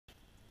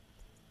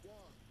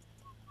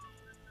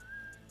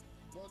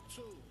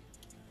2.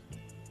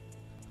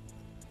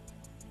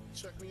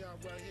 Check me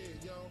out right here,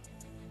 yo.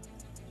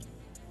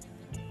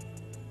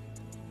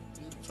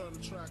 You can turn the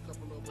track up a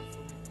little bit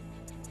for me.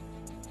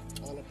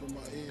 All up in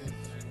my ears.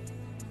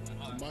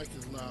 The mic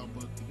is loud,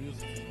 but the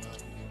music is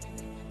loud.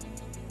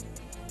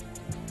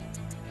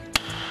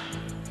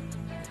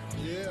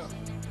 Yeah.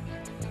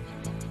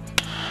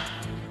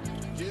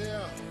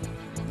 Yeah.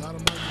 Now the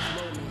mic is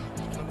low now.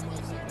 Turn the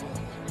mic up low.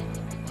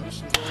 Now this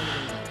shit is all the way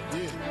up.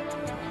 Yeah.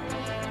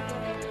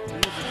 The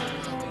music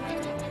is loud.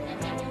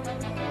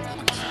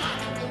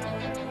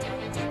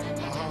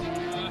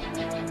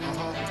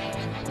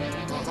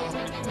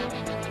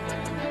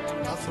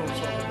 That's what I'm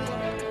talking about.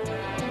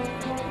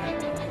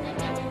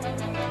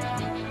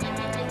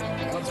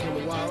 That's from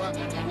the wild rap.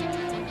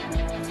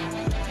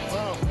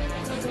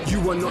 You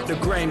are not the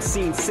grime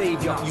scene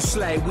savior, you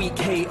sly weak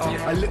hater.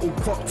 A little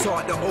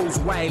pop-tart that owes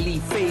wily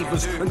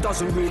favors and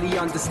doesn't really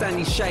understand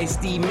these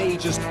shiesty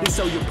majors. They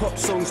sell your pop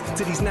songs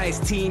to these nice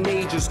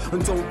teenagers.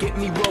 And don't get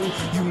me wrong,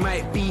 you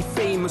might be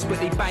famous, but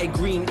they buy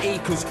green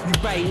acres, you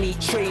buy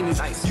neat trainers.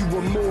 You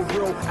were more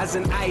real as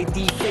an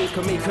ID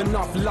faker. Make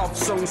enough love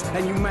songs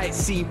and you might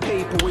see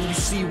paper. When you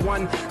see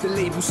one, the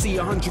label see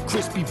 100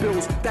 crispy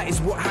bills. That is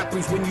what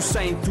happens when you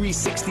sign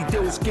 360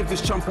 deals. Give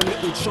this chump a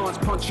little chance,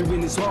 punch her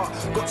in his heart.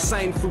 Got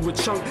signed for a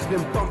chunk,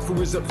 then bump for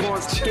his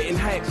advance. Getting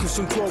hyped cause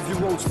some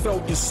 12-year-olds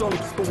felt your song.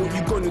 But what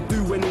you gonna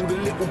do when all the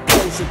little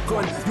girls are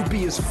gone? You'll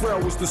be as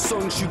frail as the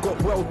songs you got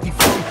wealthy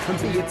from,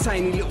 and be a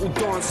tiny little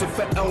dancer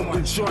for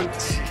Elton John.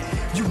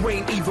 You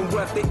ain't even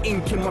worth the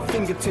ink in my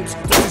fingertips.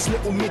 Does this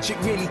little midget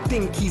really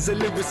think he's a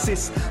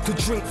lyricist? To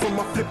drink from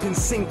my flipping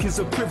sink is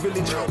a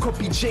privilege.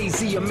 Copy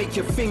Jay-Z and make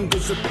your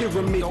fingers a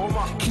pyramid.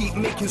 Keep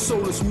making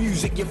soulless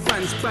music your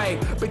fans buy,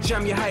 but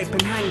jam your hype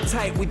and hang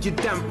tight with your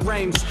damp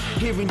rhymes.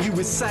 Hearing you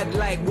is sad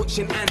like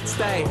watching ants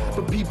die,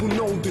 but people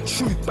know the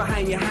truth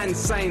behind your hand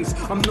signs.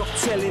 I'm not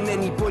telling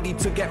anybody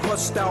to get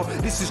hostile.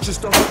 This is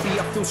just a hobby,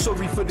 I feel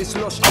sorry for this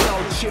lost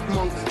child.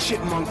 Chipmunk,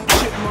 chipmunk,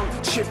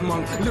 chipmunk,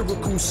 chipmunk.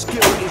 Lyrical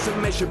skill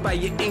isn't measured by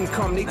your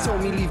income. They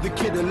told me leave the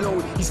kid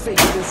alone, he's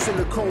faker than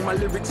silicone. My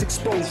lyrics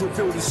exposed,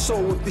 reveal the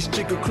soul of this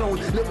jigger clone.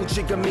 Little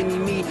jigger mini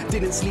me,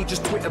 didn't sleep,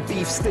 just Twitter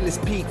beef. Still is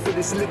peak for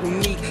this little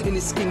neat in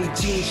his skinny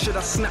jeans. Should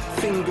I snap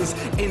fingers,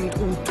 end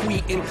all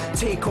tweeting?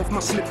 Take off my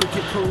slipper,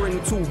 get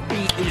parental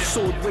beating.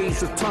 Sword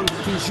weighs a ton,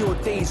 means your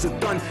days are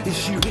done.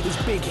 This you is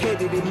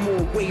big-headed in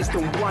more ways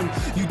than one.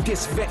 You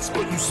diss Vex,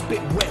 but you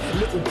spit wet.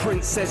 Little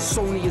princess,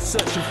 Sony is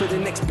searching for the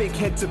next big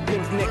head to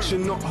pimp next.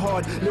 You're not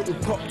hard, little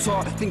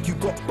pop-tart. Think you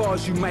got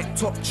bars, you might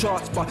top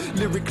charts, but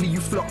lyrically you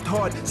flopped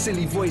hard.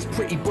 Silly voice,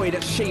 pretty boy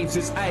that shaves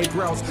his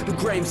eyebrows. The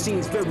grime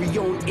scene's very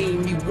own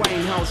Amy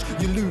Winehouse.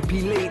 You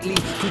loopy lately,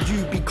 could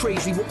you be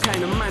crazy? What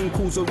kind of man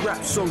calls a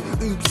rap song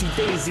oopsie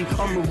daisy?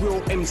 I'm a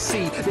real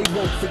MC, they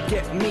won't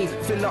forget me.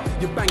 Fill up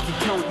your bank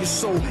account, your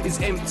soul is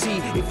empty.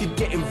 If you're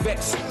getting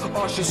vexed,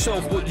 ask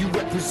yourself what you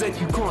represent.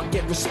 You can't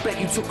get respect,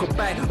 you took a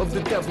bite of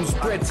the devil's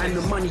bread, and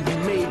the money you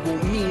made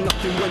won't mean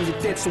nothing when you're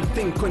dead. So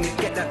think on it,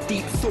 get that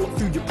deep thought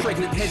through your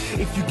pregnant head.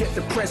 If you get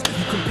depressed,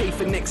 you can pay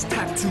for next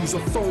tattoos or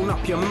phone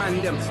up your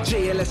man them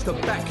JLS to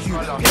back you.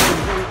 Pick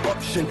the wrong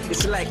option,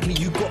 it's likely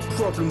you got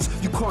problems.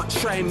 You can't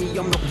try me,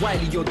 I'm not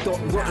Wiley or Doc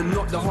Rotten.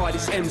 Not the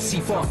hardest MC,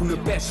 far from the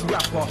best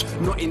rapper.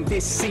 Not in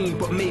this scene,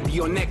 but maybe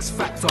your next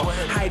factor.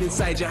 Hide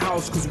inside your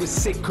house cause we're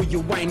sick of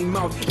your whiny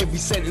mouth. Every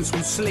sentence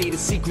will slay the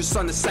secret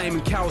son of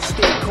Simon Cowell.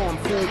 Stay calm,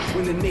 fool,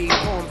 when the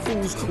napalm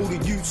fools. All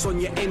the youths on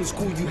your ends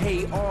call you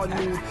Hey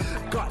Arnold.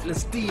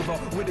 Gutless diva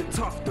with a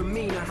tough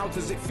demeanor. How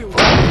does it feel to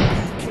be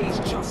UK's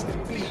Justin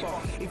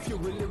Bieber? If you're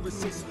a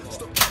lyricist,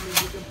 stop coming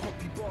with them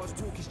poppy bars.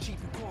 Talk is cheap,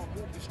 you can't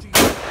walk the street.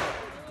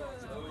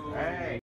 Hey.